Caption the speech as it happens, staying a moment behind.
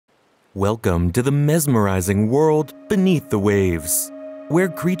Welcome to the mesmerizing world beneath the waves, where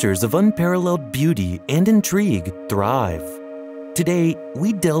creatures of unparalleled beauty and intrigue thrive. Today,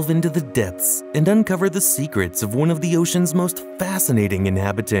 we delve into the depths and uncover the secrets of one of the ocean's most fascinating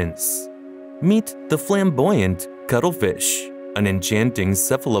inhabitants. Meet the flamboyant cuttlefish, an enchanting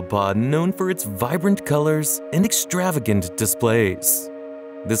cephalopod known for its vibrant colors and extravagant displays.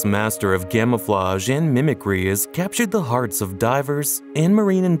 This master of camouflage and mimicry has captured the hearts of divers and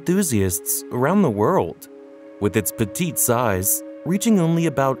marine enthusiasts around the world. With its petite size, reaching only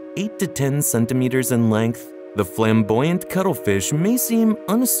about 8 to 10 centimeters in length, the flamboyant cuttlefish may seem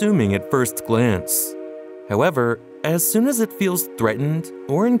unassuming at first glance. However, as soon as it feels threatened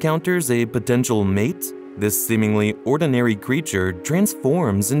or encounters a potential mate, this seemingly ordinary creature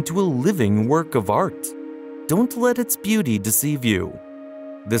transforms into a living work of art. Don't let its beauty deceive you.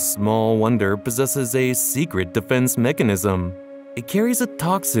 This small wonder possesses a secret defense mechanism. It carries a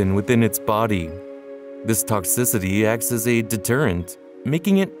toxin within its body. This toxicity acts as a deterrent,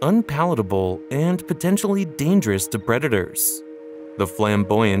 making it unpalatable and potentially dangerous to predators. The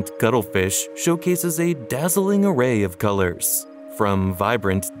flamboyant cuttlefish showcases a dazzling array of colors, from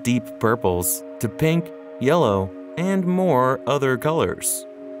vibrant deep purples to pink, yellow, and more other colors.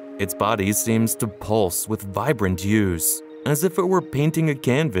 Its body seems to pulse with vibrant hues, as if it were painting a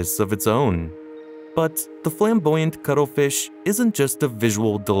canvas of its own. But the flamboyant cuttlefish isn't just a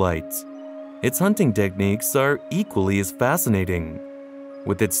visual delight. Its hunting techniques are equally as fascinating.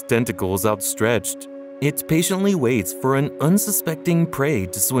 With its tentacles outstretched, it patiently waits for an unsuspecting prey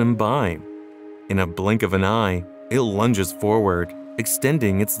to swim by. In a blink of an eye, it lunges forward,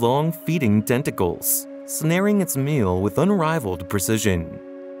 extending its long feeding tentacles, snaring its meal with unrivaled precision.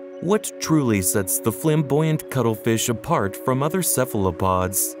 What truly sets the flamboyant cuttlefish apart from other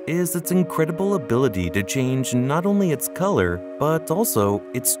cephalopods is its incredible ability to change not only its color, but also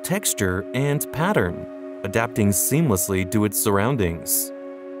its texture and pattern, adapting seamlessly to its surroundings.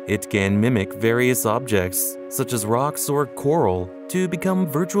 It can mimic various objects, such as rocks or coral, to become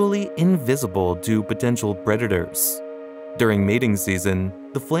virtually invisible to potential predators. During mating season,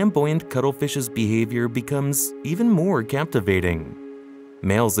 the flamboyant cuttlefish's behavior becomes even more captivating.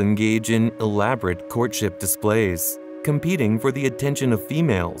 Males engage in elaborate courtship displays, competing for the attention of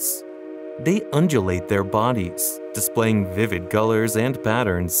females. They undulate their bodies, displaying vivid colors and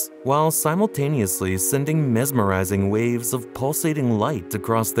patterns, while simultaneously sending mesmerizing waves of pulsating light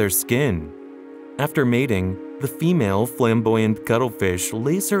across their skin. After mating, the female flamboyant cuttlefish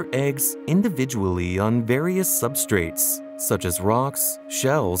lays her eggs individually on various substrates, such as rocks,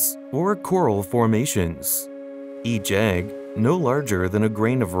 shells, or coral formations. Each egg, no larger than a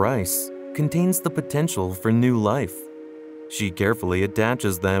grain of rice, contains the potential for new life. She carefully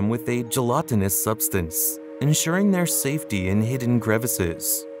attaches them with a gelatinous substance, ensuring their safety in hidden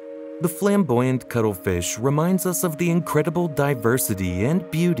crevices. The flamboyant cuttlefish reminds us of the incredible diversity and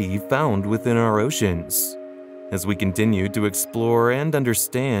beauty found within our oceans. As we continue to explore and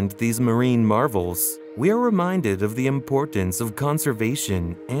understand these marine marvels, we are reminded of the importance of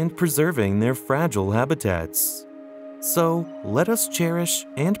conservation and preserving their fragile habitats. So, let us cherish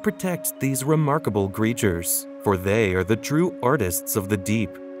and protect these remarkable creatures, for they are the true artists of the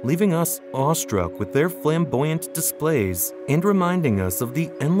deep, leaving us awestruck with their flamboyant displays and reminding us of the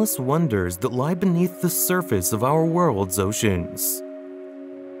endless wonders that lie beneath the surface of our world's oceans.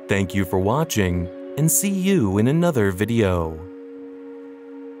 Thank you for watching, and see you in another video.